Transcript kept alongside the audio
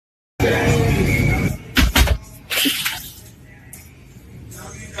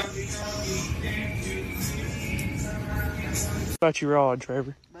about your rod,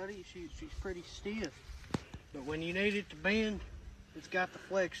 Trevor? Buddy, she's pretty stiff. But when you need it to bend, it's got the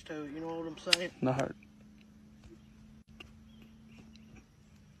flex to it, you know what I'm saying? Not hurt.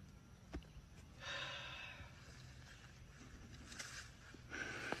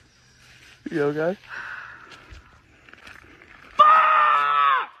 You okay?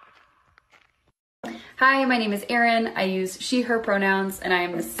 Hi, my name is Erin. I use she, her pronouns, and I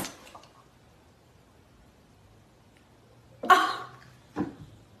am this.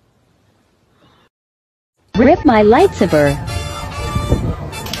 Rip my lightsaber.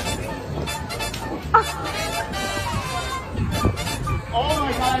 Oh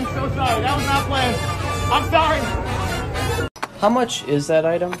my god, I'm so sorry. That was not planned. I'm sorry. How much is that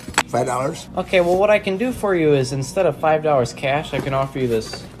item? $5. Okay, well what I can do for you is instead of $5 cash, I can offer you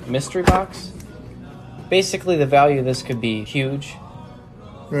this mystery box. Basically, the value of this could be huge.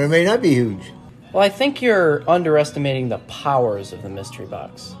 It may not be huge. Well, I think you're underestimating the powers of the mystery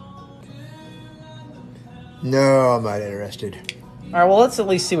box. No, I'm not interested. Alright, well let's at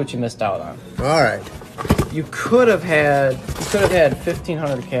least see what you missed out on. Alright. You could have had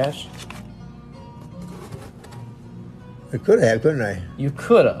 $1,500 cash. I could have, couldn't I? You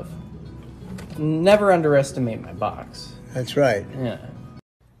could have. Never underestimate my box. That's right. Yeah.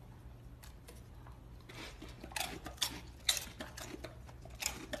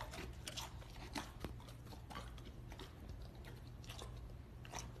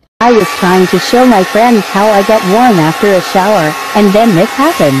 I was trying to show my friends how I get warm after a shower, and then this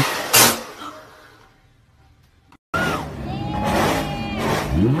happened.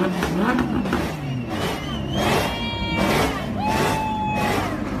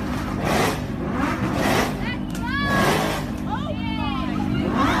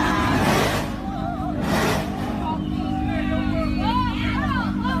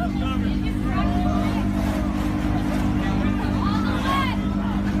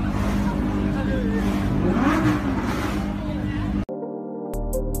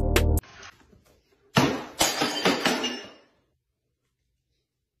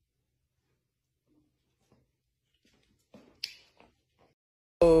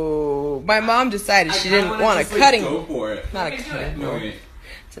 My mom decided she didn't want a cutting. Go for it. Not a cutting board. Wait.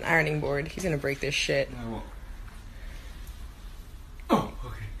 It's an ironing board. He's gonna break this shit. Oh,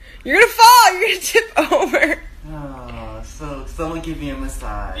 okay. You're gonna fall. You're gonna tip over. Oh, so someone give me a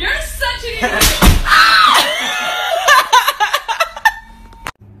massage. You're such an idiot.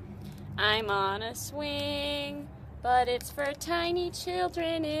 I'm on a swing, but it's for tiny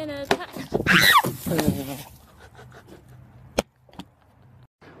children in a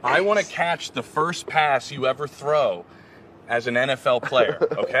I want to catch the first pass you ever throw as an NFL player,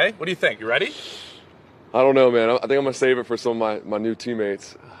 okay? What do you think? You ready? I don't know, man. I think I'm going to save it for some of my new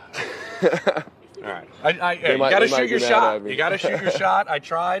teammates. All right. You got to shoot your shot. You got to shoot your shot. I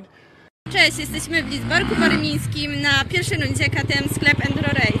tried. Cześć, jesteśmy w Lidzbarku Warmińskim na pierwszej rundzie KTM Sklep Enduro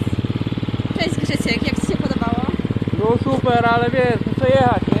Race. Cześć Grzesiek, jak Ci się podobało? No super, ale wiesz, muszę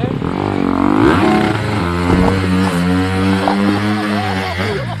jechać, nie?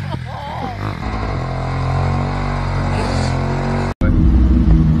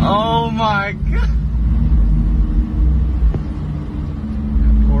 Oh my god.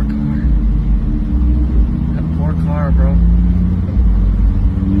 That poor car, bro.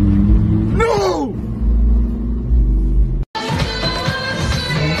 No!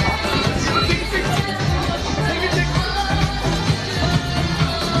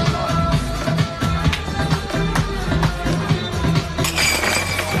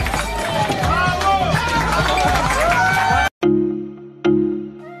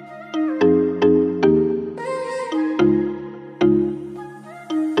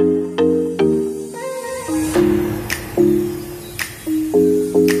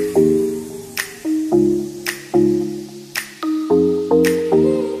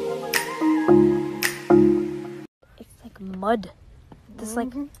 mud. Just like,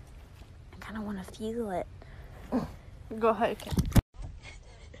 I kind of want to feel it. Go ahead.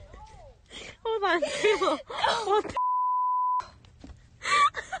 Hold on, Kayla. What the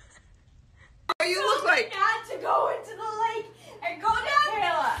You look like had to go into the lake and go down.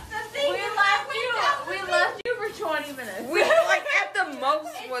 Kayla, the thing we left you for 20 minutes. we like at the most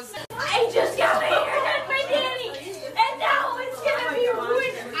was. I just got my hair done by Danny, and now it's gonna be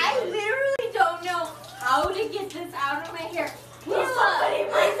ruined. I literally don't know how to get this out of my hair. Will somebody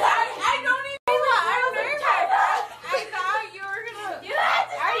please? I don't even. I'm nervous. I thought you were gonna. You had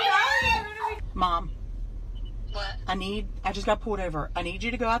to. Mom. What? I just got pulled over. I need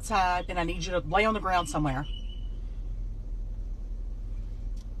you to go outside and I need you to lay on the ground somewhere.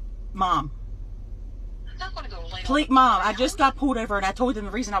 Mom. Please, Mom, I just got pulled over and I told them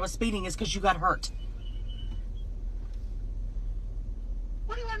the reason I was speeding is because you got hurt.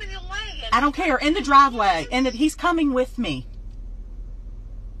 What do you want me to lay? I don't care. In the driveway. And that he's coming with me.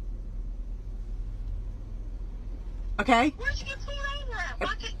 Okay? Where'd you get pulled over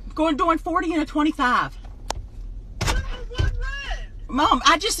at? Doing 40 and a 25. Mom,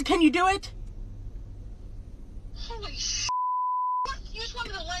 can you do it? Holy shit. You just want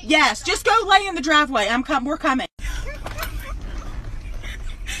me to lay? Yes, just go lay in the driveway. We're coming.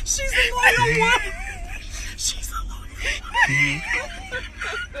 She's the loyal one. She's the loyal one.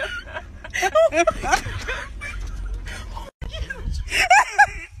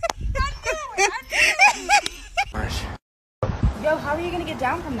 Yo, how are you gonna get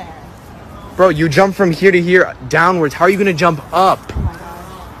down from there? Bro, you jump from here to here downwards. How are you gonna jump up? Oh my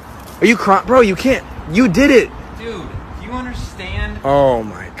gosh. Are you crying? Bro, you can't. You did it. Dude, do you understand? Oh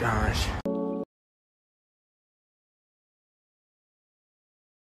my gosh.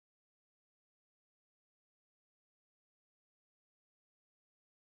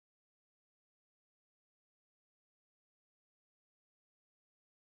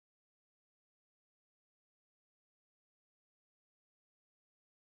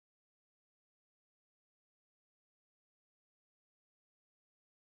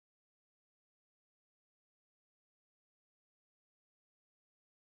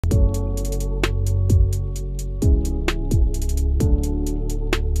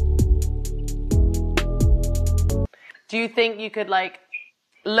 Do you think you could like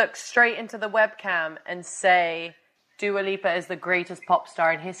look straight into the webcam and say Dua Lipa is the greatest pop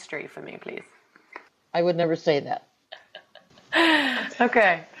star in history for me, please? I would never say that.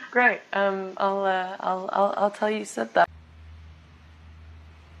 Okay, great. I'll tell you said that.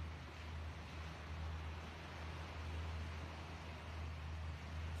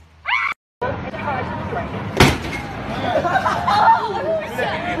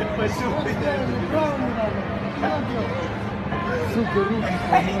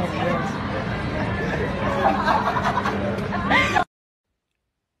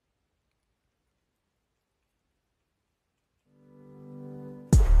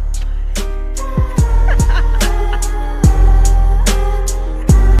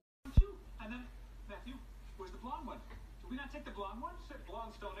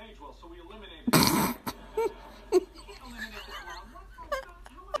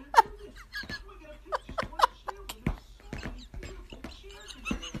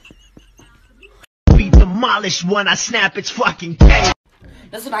 Demolish one, I snap its fucking tail.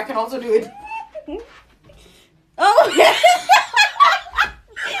 Listen, I can also do it. Oh, yeah.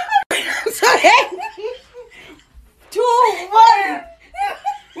 Sorry. 2, 1.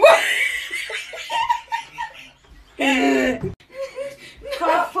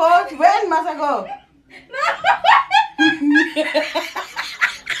 4, when must I go?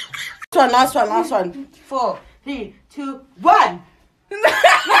 Last one. 4, 3, 2, 1.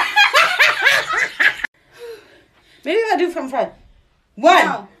 Maybe I'll do from front. 1.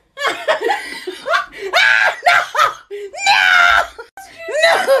 No.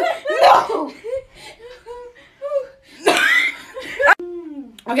 No.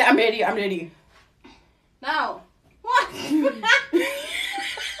 Okay, I'm ready. Now. What?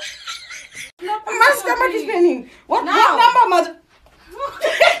 My stomach is paining. What number, mother?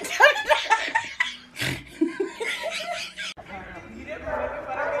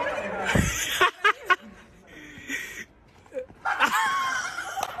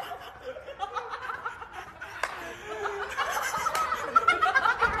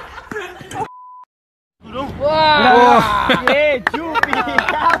 Wow! Yeah, Chupi,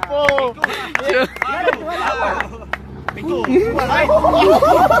 capo!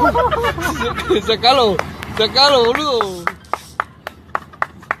 Sácalo, boludo.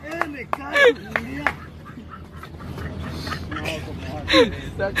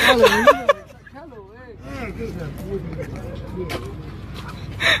 Sácalo,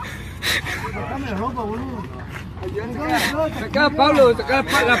 Sácame ropa, boludo.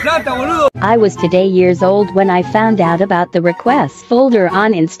 I was today years old when I found out about the request folder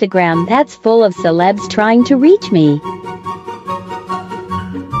on Instagram that's full of celebs trying to reach me.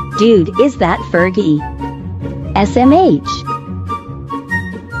 Dude, is that Fergie? SMH.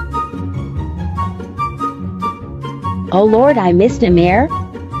 Oh Lord, I missed Amir.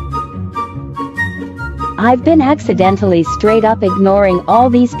 I've been accidentally straight up ignoring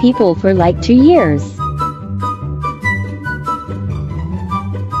all these people for like 2 years.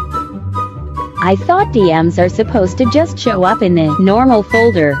 I thought DMs are supposed to just show up in the normal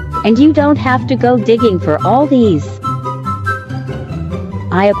folder, and you don't have to go digging for all these.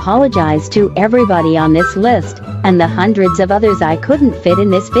 I apologize to everybody on this list, and the hundreds of others I couldn't fit in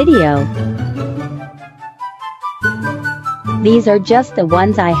this video. These are just the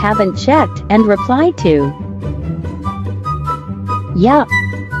ones I haven't checked and replied to. Yup.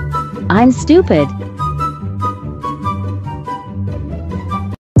 I'm stupid.